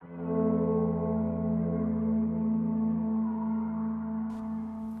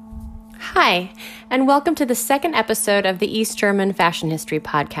Hi, and welcome to the second episode of the East German Fashion History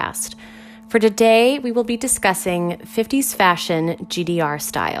podcast. For today, we will be discussing 50s fashion GDR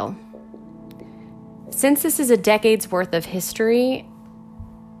style. Since this is a decade's worth of history,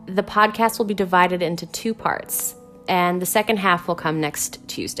 the podcast will be divided into two parts, and the second half will come next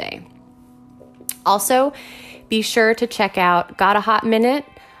Tuesday. Also, be sure to check out Got a Hot Minute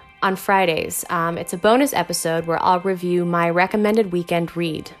on Fridays. It's a bonus episode where I'll review my recommended weekend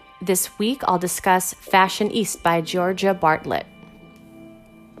read. This week, I'll discuss Fashion East by Georgia Bartlett.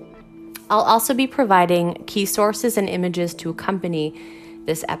 I'll also be providing key sources and images to accompany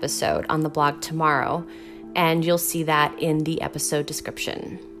this episode on the blog tomorrow, and you'll see that in the episode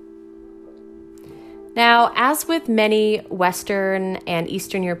description. Now, as with many Western and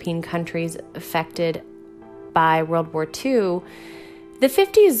Eastern European countries affected by World War II, the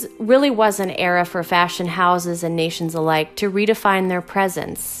 50s really was an era for fashion houses and nations alike to redefine their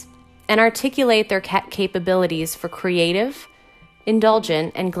presence and articulate their capabilities for creative,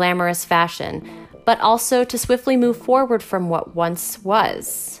 indulgent, and glamorous fashion, but also to swiftly move forward from what once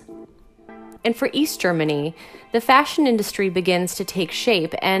was. And for East Germany, the fashion industry begins to take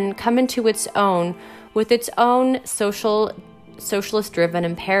shape and come into its own with its own socialist-driven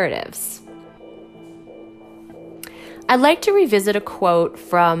imperatives. I'd like to revisit a quote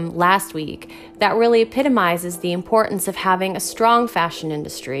from last week that really epitomizes the importance of having a strong fashion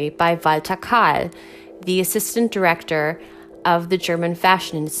industry by Walter Kahl, the assistant director of the German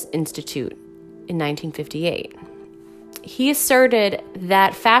Fashion Institute in 1958. He asserted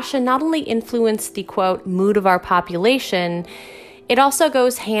that fashion not only influenced the, quote, mood of our population, it also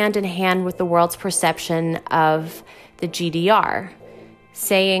goes hand in hand with the world's perception of the GDR,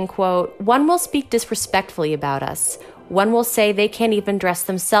 saying, quote, one will speak disrespectfully about us. One will say they can't even dress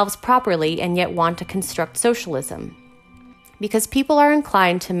themselves properly and yet want to construct socialism. Because people are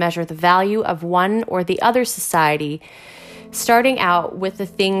inclined to measure the value of one or the other society, starting out with the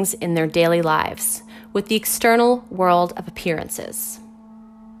things in their daily lives, with the external world of appearances.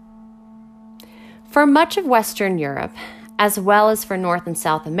 For much of Western Europe, as well as for North and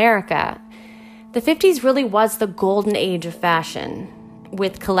South America, the 50s really was the golden age of fashion,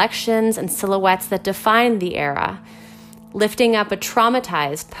 with collections and silhouettes that defined the era, lifting up a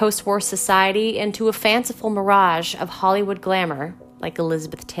traumatized post-war society into a fanciful mirage of Hollywood glamour, like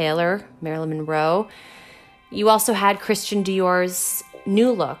Elizabeth Taylor, Marilyn Monroe. You also had Christian Dior's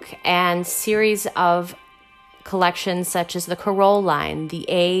New Look and series of collections such as the Carole line, the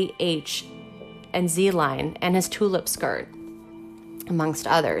A, H, and Z line, and his tulip skirt, amongst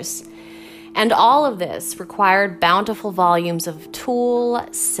others. And all of this required bountiful volumes of tulle,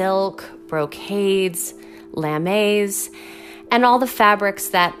 silk, brocades, lamés, and all the fabrics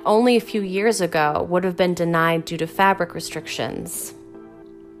that only a few years ago would have been denied due to fabric restrictions.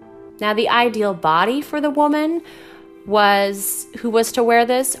 Now, the ideal body for the woman who was to wear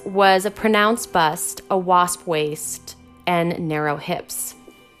this was a pronounced bust, a wasp waist, and narrow hips.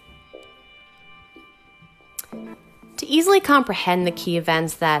 To easily comprehend the key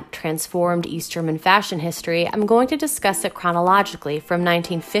events that transformed East German fashion history, I'm going to discuss it chronologically from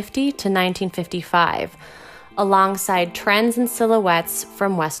 1950 to 1955, alongside trends and silhouettes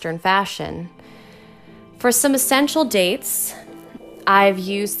from Western fashion. For some essential dates, I've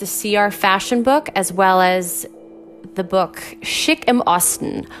used the CR Fashion Book as well as the book Schick im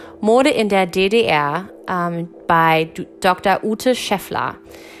Osten, Mode in der DDR by Dr. Ute Scheffler.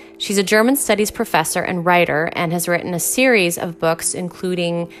 She's a German studies professor and writer and has written a series of books,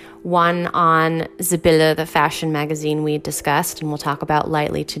 including one on Sibylle, the fashion magazine we discussed and we'll talk about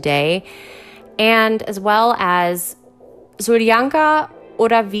lightly today, and as well as Soljanka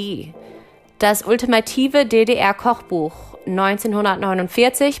oder wie? Das ultimative DDR-Kochbuch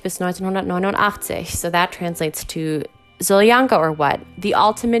 1949 bis 1989. So that translates to Soljanka or what? The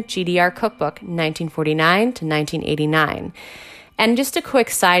Ultimate GDR Cookbook, 1949 to 1989. And just a quick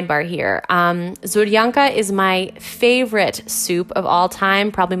sidebar here. Soljanka is my favorite soup of all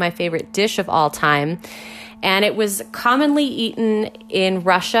time, probably my favorite dish of all time. And it was commonly eaten in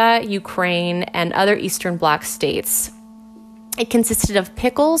Russia, Ukraine, and other Eastern Bloc states. It consisted of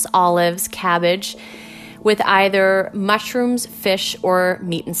pickles, olives, cabbage, with either mushrooms, fish, or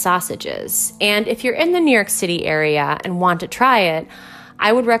meat and sausages. And if you're in the New York City area and want to try it,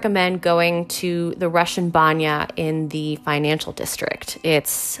 I would recommend going to the Russian Banya in the financial district.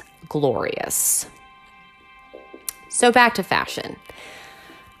 It's glorious. So back to fashion.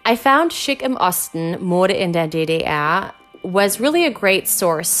 I found Schick im Osten, Mode in der DDR, was really a great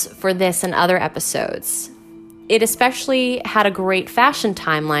source for this and other episodes. It especially had a great fashion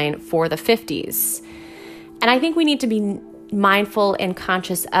timeline for the 50s. And I think we need to be mindful and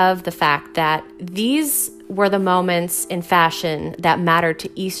conscious of the fact that these were the moments in fashion that mattered to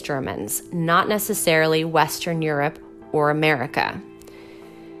East Germans, not necessarily Western Europe or America.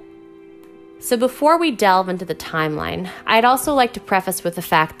 So before we delve into the timeline, I'd also like to preface with the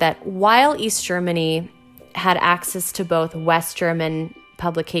fact that while East Germany had access to both West German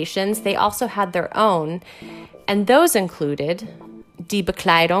publications, they also had their own, and those included Die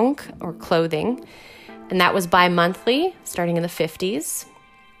Bekleidung, or clothing, and that was bi-monthly, starting in the 50s.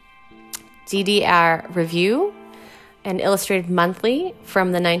 DDR Review, an illustrated monthly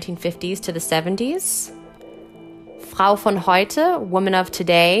from the 1950s to the 70s. Frau von heute, Woman of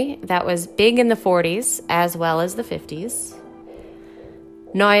Today, that was big in the 40s as well as the 50s.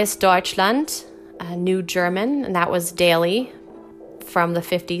 Neues Deutschland, New German, and that was daily from the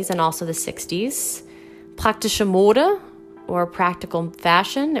 50s and also the 60s. Praktische Mode, or practical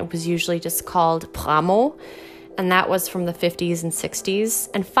fashion, it was usually just called Pramo, and that was from the 50s and 60s.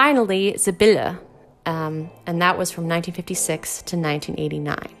 And finally, Sibylle, and that was from 1956 to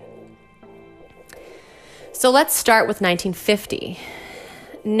 1989. So let's start with 1950.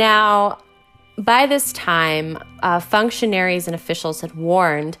 Now, by this time, functionaries and officials had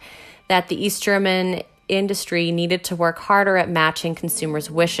warned that the East German industry needed to work harder at matching consumers'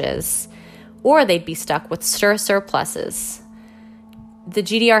 wishes, or they'd be stuck with surpluses. The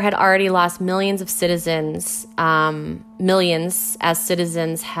GDR had already lost millions of citizens, millions as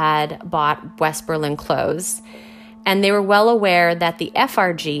citizens had bought West Berlin clothes, and they were well aware that the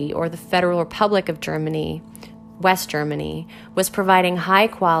FRG, or the Federal Republic of Germany, West Germany, was providing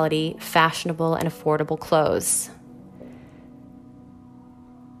high-quality, fashionable, and affordable clothes.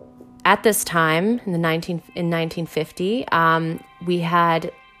 At this time, in 1950, we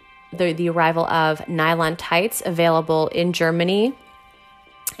had the arrival of nylon tights available in Germany.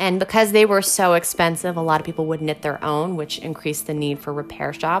 And because they were so expensive, a lot of people would knit their own, which increased the need for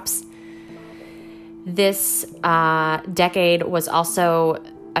repair shops. This decade was also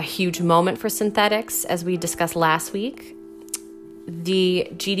a huge moment for synthetics, as we discussed last week. The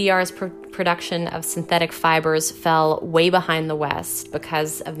GDR's production of synthetic fibers fell way behind the West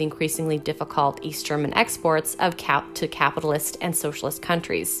because of the increasingly difficult East German exports to capitalist and socialist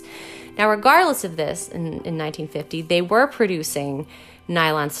countries. Now, regardless of this, in 1950, they were producing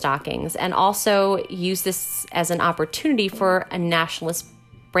nylon stockings and also used this as an opportunity for a nationalist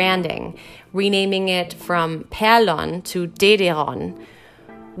branding, renaming it from Perlon to Dederon,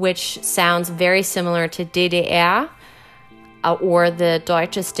 which sounds very similar to DDR or the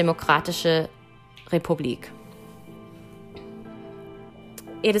Deutsches Demokratische Republik.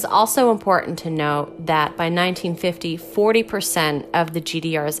 It is also important to note that by 1950, 40% of the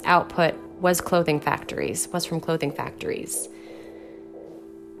GDR's output was from clothing factories.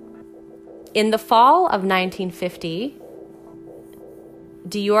 In the fall of 1950,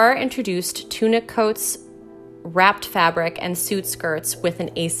 Dior introduced tunic coats, wrapped fabric, and suit skirts with an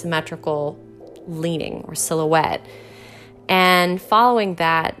asymmetrical leaning or silhouette. And following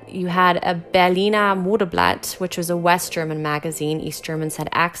that, you had a Berliner Modeblatt, which was a West German magazine East Germans had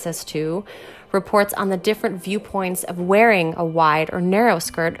access to, reports on the different viewpoints of wearing a wide or narrow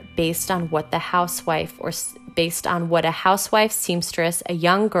skirt based on what a housewife, seamstress, a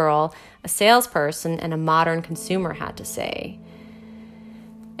young girl, a salesperson, and a modern consumer had to say.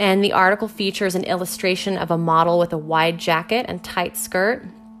 And the article features an illustration of a model with a wide jacket and tight skirt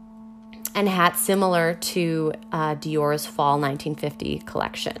and hat similar to Dior's fall 1950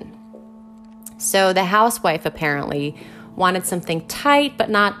 collection. So the housewife apparently wanted something tight but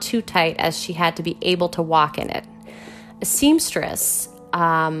not too tight, as she had to be able to walk in it. A seamstress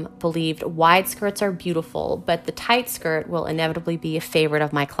believed wide skirts are beautiful, but the tight skirt will inevitably be a favorite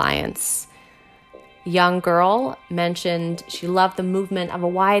of my clients. Young girl mentioned she loved the movement of a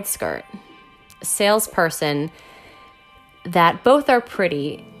wide skirt. A salesperson, that both are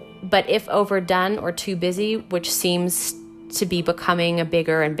pretty, but if overdone or too busy, which seems to be becoming a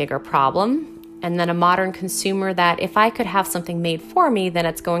bigger and bigger problem. And then a modern consumer, that if I could have something made for me, then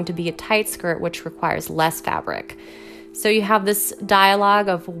it's going to be a tight skirt, which requires less fabric. So you have this dialogue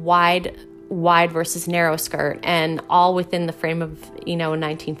of wide versus narrow skirt, and all within the frame of,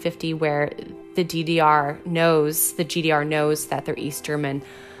 1950, where the GDR knows that their East German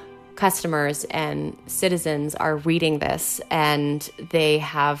customers and citizens are reading this, and they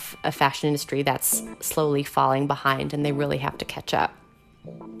have a fashion industry that's slowly falling behind, and they really have to catch up.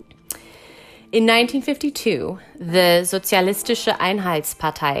 In 1952, the Sozialistische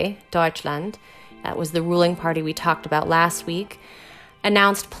Einheitspartei Deutschland, that was the ruling party we talked about last week,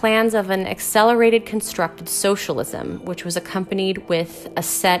 announced plans of an accelerated constructed socialism, which was accompanied with a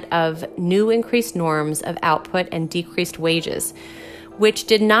set of new increased norms of output and decreased wages, which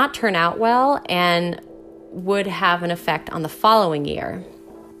did not turn out well and would have an effect on the following year.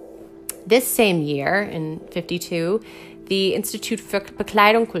 This same year, in 1952, the Institut für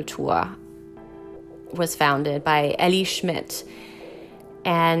Bekleidungskultur was founded by Elli Schmidt,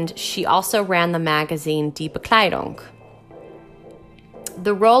 and she also ran the magazine Die Bekleidung.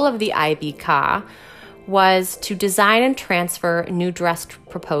 The role of the IBK was to design and transfer new dress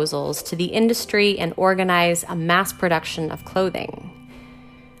proposals to the industry and organize a mass production of clothing.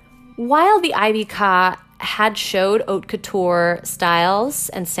 While the IBK had showed haute couture styles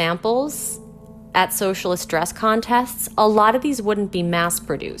and samples at socialist dress contests, a lot of these wouldn't be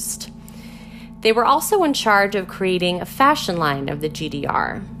mass-produced. They were also in charge of creating a fashion line of the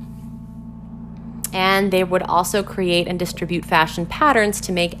GDR. And they would also create and distribute fashion patterns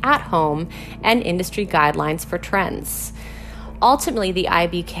to make at home and industry guidelines for trends. Ultimately, the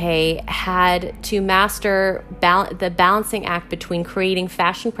IBK had to master the balancing act between creating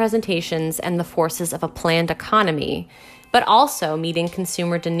fashion presentations and the forces of a planned economy, but also meeting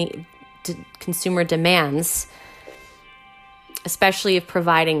consumer demands, especially of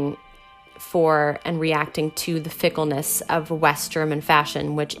providing for and reacting to the fickleness of West German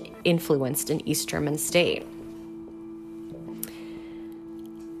fashion, which influenced an East German state.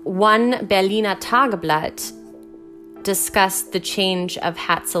 One Berliner Tageblatt discussed the change of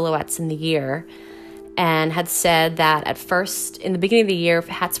hat silhouettes in the year and had said that at first, in the beginning of the year,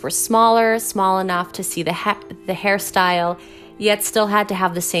 hats were small enough to see the hairstyle, yet still had to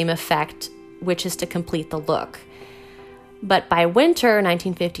have the same effect, which is to complete the look. But by winter,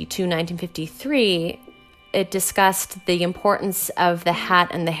 1952-1953, it discussed the importance of the hat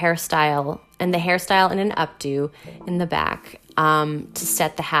and the hairstyle in an updo in the back to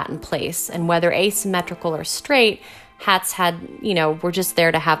set the hat in place. And whether asymmetrical or straight, hats were just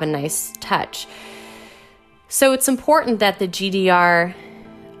there to have a nice touch. So it's important that the GDR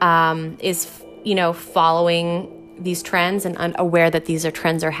is, following these trends and aware that these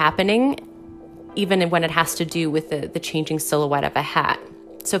trends are happening, even when it has to do with the changing silhouette of a hat.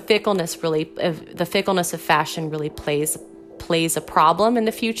 So the fickleness of fashion really plays a problem in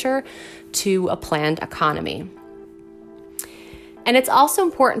the future to a planned economy. And it's also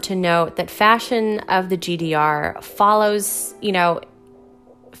important to note that fashion of the GDR follows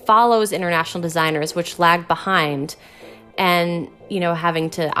international designers, which lagged behind and, having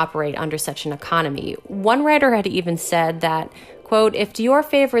to operate under such an economy. One writer had even said that, quote, "If Dior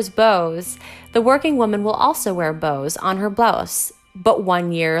favors bows, the working woman will also wear bows on her blouse, but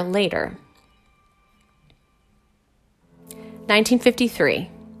 1 year later." 1953.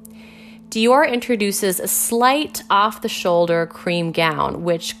 Dior introduces a slight off-the-shoulder cream gown,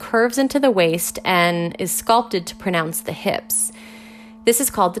 which curves into the waist and is sculpted to pronounce the hips. This is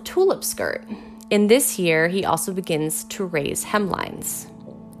called the tulip skirt. In this year, he also begins to raise hemlines.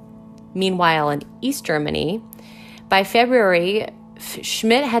 Meanwhile, in East Germany, by February,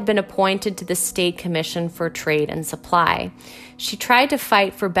 Schmidt had been appointed to the State Commission for Trade and Supply. She tried to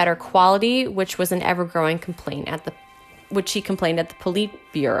fight for better quality, which was an ever-growing complaint which she complained at the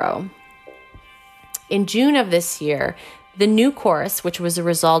Politburo. In June of this year, the new course, which was a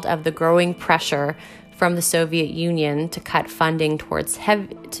result of the growing pressure from the Soviet Union to cut funding towards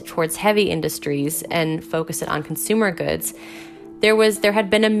heavy industries and focus it on consumer goods, there had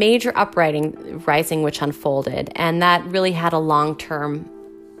been a major uprising which unfolded, and that really had a long-term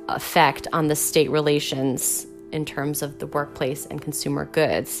effect on the state relations in terms of the workplace and consumer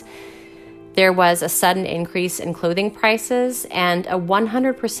goods. There was a sudden increase in clothing prices and a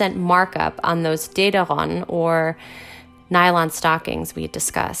 100% markup on those Dederon or nylon stockings we had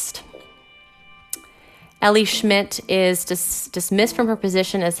discussed. Elli Schmidt is dismissed from her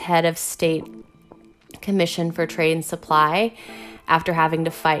position as head of State Commission for Trade and Supply after having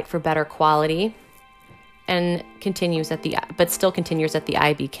to fight for better quality, and still continues at the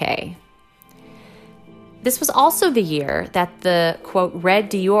IBK. This was also the year that the, quote,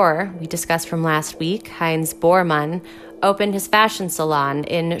 Red Dior, we discussed from last week, Heinz Bormann, opened his fashion salon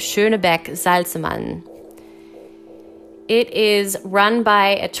in Schönebeck-Salzmann. It is run by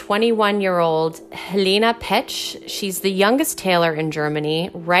a 21-year-old Helena Petsch. She's the youngest tailor in Germany,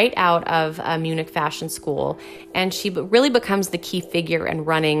 right out of a Munich fashion school, and she really becomes the key figure in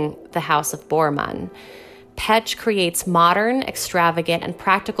running the House of Bormann. Petsch creates modern, extravagant, and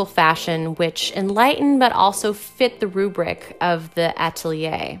practical fashion which enlighten but also fit the rubric of the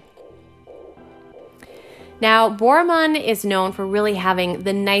atelier. Now, Bormann is known for really having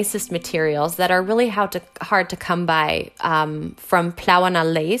the nicest materials that are really hard to come by, from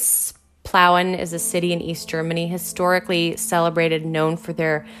Plauener lace. Plauen is a city in East Germany, historically celebrated, known for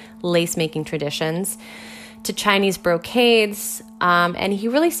their lace-making traditions, to Chinese brocades, and he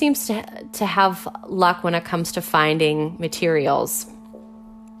really seems to have luck when it comes to finding materials,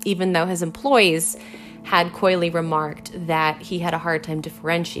 even though his employees had coyly remarked that he had a hard time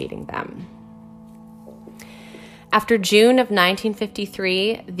differentiating them. After June of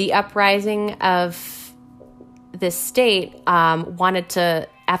 1953, the uprising of this state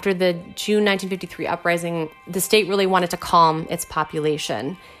after the June 1953 uprising, the state really wanted to calm its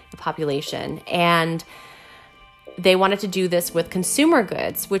population, and they wanted to do this with consumer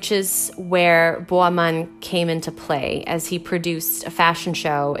goods, which is where Bormann came into play, as he produced a fashion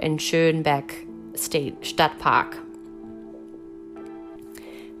show in Schönebeck Stadtpark.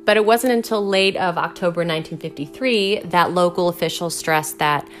 But it wasn't until late of October 1953 that local officials stressed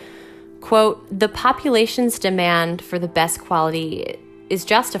that, quote, the population's demand for the best quality is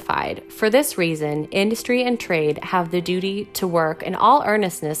justified. For this reason, industry and trade have the duty to work in all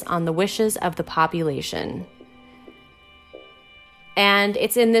earnestness on the wishes of the population. And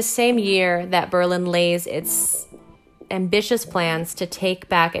it's in this same year that Berlin lays its ambitious plans to take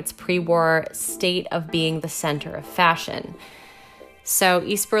back its pre-war state of being the center of fashion. So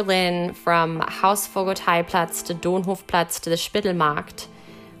East Berlin, from Hausvogelteiplatz to Donhofplatz to the Spittelmarkt,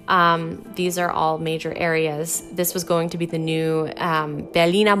 these are all major areas. This was going to be the new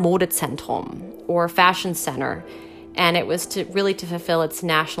Berliner Modezentrum, or fashion center, and it was to fulfill its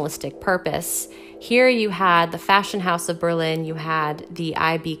nationalistic purpose. Here you had the Fashion House of Berlin, you had the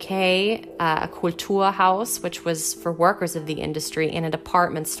IBK, a Kulturhaus, which was for workers of the industry, and a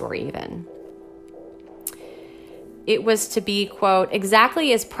department store even. It was to be, quote,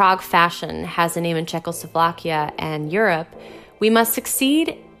 exactly as Prague fashion has a name in Czechoslovakia and Europe, we must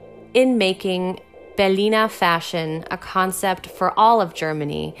succeed in making Berliner fashion a concept for all of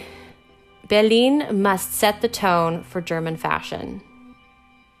Germany. Berlin must set the tone for German fashion.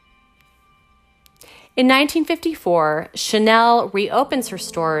 In 1954, Chanel reopens her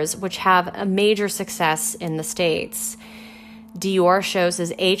stores, which have a major success in the States. Dior shows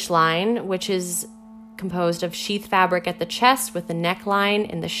his H line, which is composed of sheath fabric at the chest with the neckline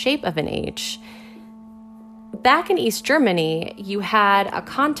in the shape of an H. Back in East Germany, you had a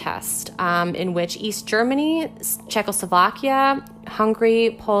contest in which East Germany, Czechoslovakia,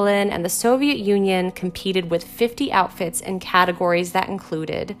 Hungary, Poland, and the Soviet Union competed with 50 outfits in categories that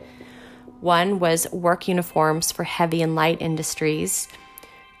included: one was work uniforms for heavy and light industries,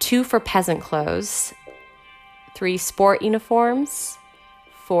 2 for peasant clothes, 3 sport uniforms,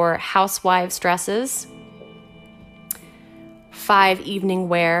 4 housewives' dresses, 5 evening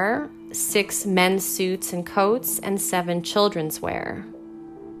wear, 6 men's suits and coats, and 7 children's wear.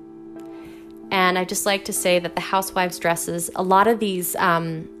 And I just like to say that the housewives' dresses, a lot of these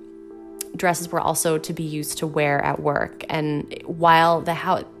dresses were also to be used to wear at work. And while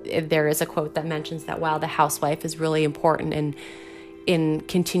there is a quote that mentions that while the housewife is really important in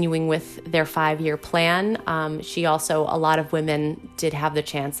continuing with their 5-year plan, a lot of women did have the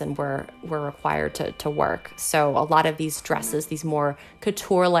chance and were required to work. So a lot of these dresses, these more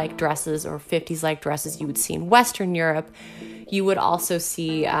couture-like dresses or 50s-like dresses you would see in Western Europe, you would also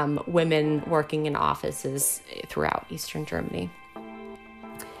see women working in offices throughout Eastern Germany.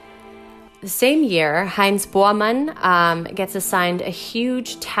 The same year, Heinz Bormann gets assigned a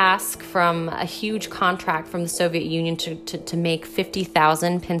huge task from a huge contract from the Soviet Union to make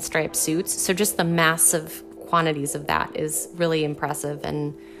 50,000 pinstripe suits. So just the massive quantities of that is really impressive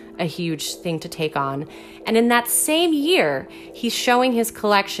and a huge thing to take on. And in that same year, he's showing his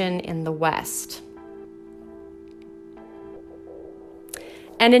collection in the West.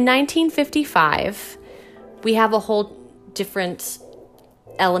 And in 1955, we have a whole different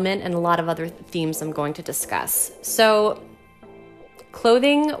element and a lot of other themes I'm going to discuss. So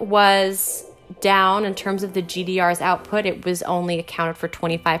clothing was down in terms of the GDR's output. It was only accounted for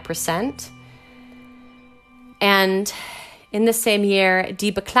 25%. And in the same year,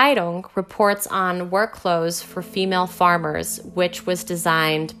 Die Bekleidung reports on work clothes for female farmers, which was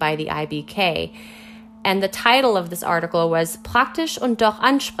designed by the IBK. And the title of this article was Praktisch und doch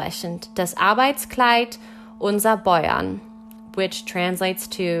ansprechend, das Arbeitskleid unser Bauern, which translates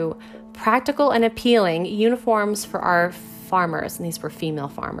to practical and appealing uniforms for our farmers. And these were female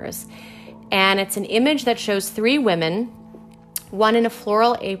farmers. And it's an image that shows 3 women, one in a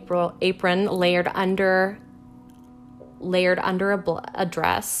floral apron layered under a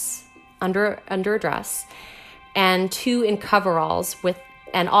dress, and 2 in coveralls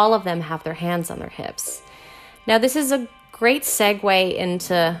and all of them have their hands on their hips. Now, this is a great segue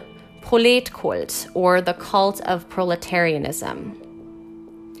into Proletkult, or the cult of proletarianism.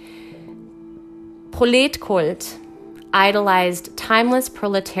 Proletkult idolized timeless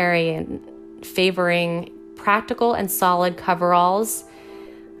proletarian, favoring practical and solid coveralls,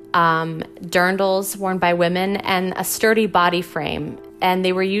 dirndls worn by women, and a sturdy body frame. And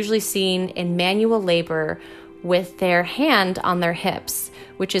they were usually seen in manual labor with their hand on their hips,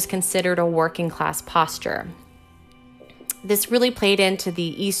 which is considered a working class posture. This really played into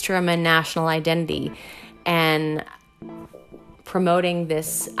the East German national identity and promoting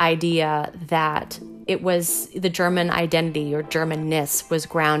this idea that it was the German identity, or Germanness, was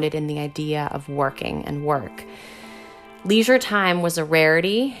grounded in the idea of working and work. Leisure time was a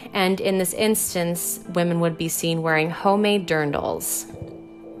rarity, and in this instance, women would be seen wearing homemade dirndls.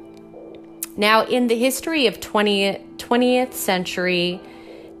 Now, in the history of 20th century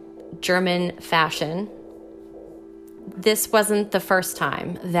German fashion, this wasn't the first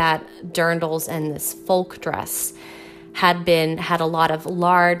time that dirndls and this folk dress had a lot of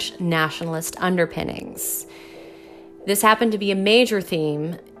large nationalist underpinnings. This happened to be a major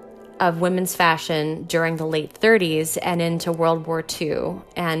theme of women's fashion during the late 30s and into World War II,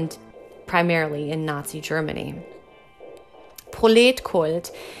 and primarily in Nazi Germany.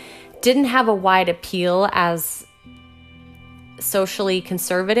 Proletkult didn't have a wide appeal as socially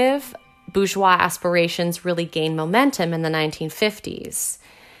conservative. Bourgeois aspirations really gained momentum in the 1950s.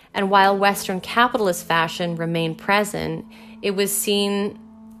 And while Western capitalist fashion remained present, it was seen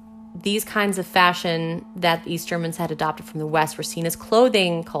these kinds of fashion that East Germans had adopted from the West were seen as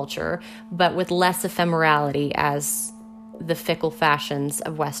clothing culture, but with less ephemerality as the fickle fashions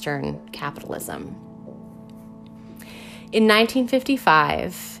of Western capitalism. In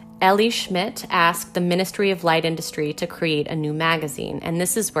 1955, Ellie Schmidt asked the Ministry of Light Industry to create a new magazine, and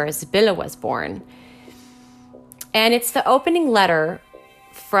this is where Sibylle was born. And it's the opening letter.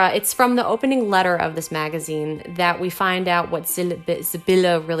 It's from the opening letter of this magazine that we find out what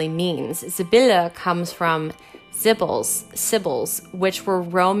Sibylle really means. Sibylle comes from Sibyls, which were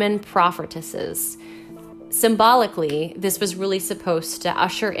Roman prophetesses. Symbolically, this was really supposed to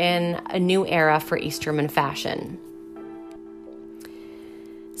usher in a new era for East German fashion.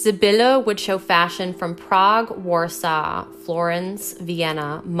 Sibylle would show fashion from Prague, Warsaw, Florence,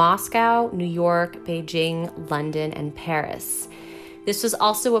 Vienna, Moscow, New York, Beijing, London, and Paris. This was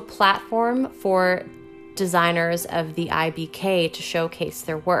also a platform for designers of the IBK to showcase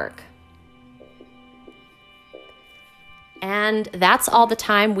their work. And that's all the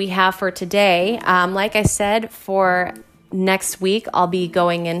time we have for today. Like I said, for next week, I'll be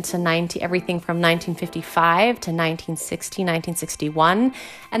going into everything from 1955 to 1960, 1961.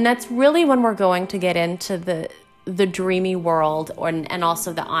 And that's really when we're going to get into the dreamy world and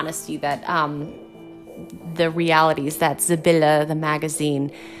also the honesty that the realities that Sibylle, the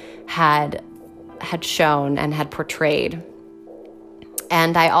magazine, had shown and had portrayed.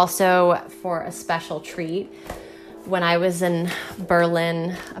 And I also, for a special treat, when I was in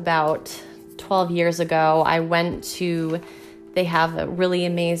Berlin about 12 years ago, I went to, they have a really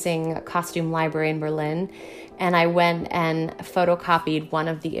amazing costume library in Berlin, and I went and photocopied one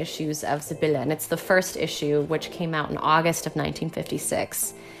of the issues of Sibylle, and it's the first issue, which came out in August of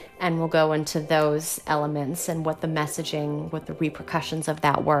 1956. And we'll go into those elements and what the messaging, what the repercussions of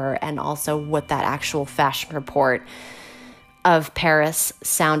that were, and also what that actual fashion report of Paris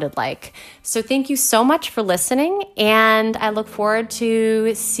sounded like. So thank you so much for listening, and I look forward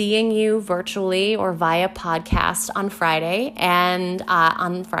to seeing you virtually or via podcast on Friday. And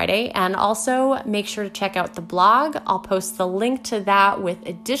also make sure to check out the blog. I'll post the link to that with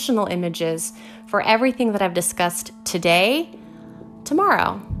additional images for everything that I've discussed today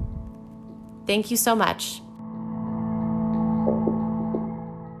tomorrow. Thank you so much.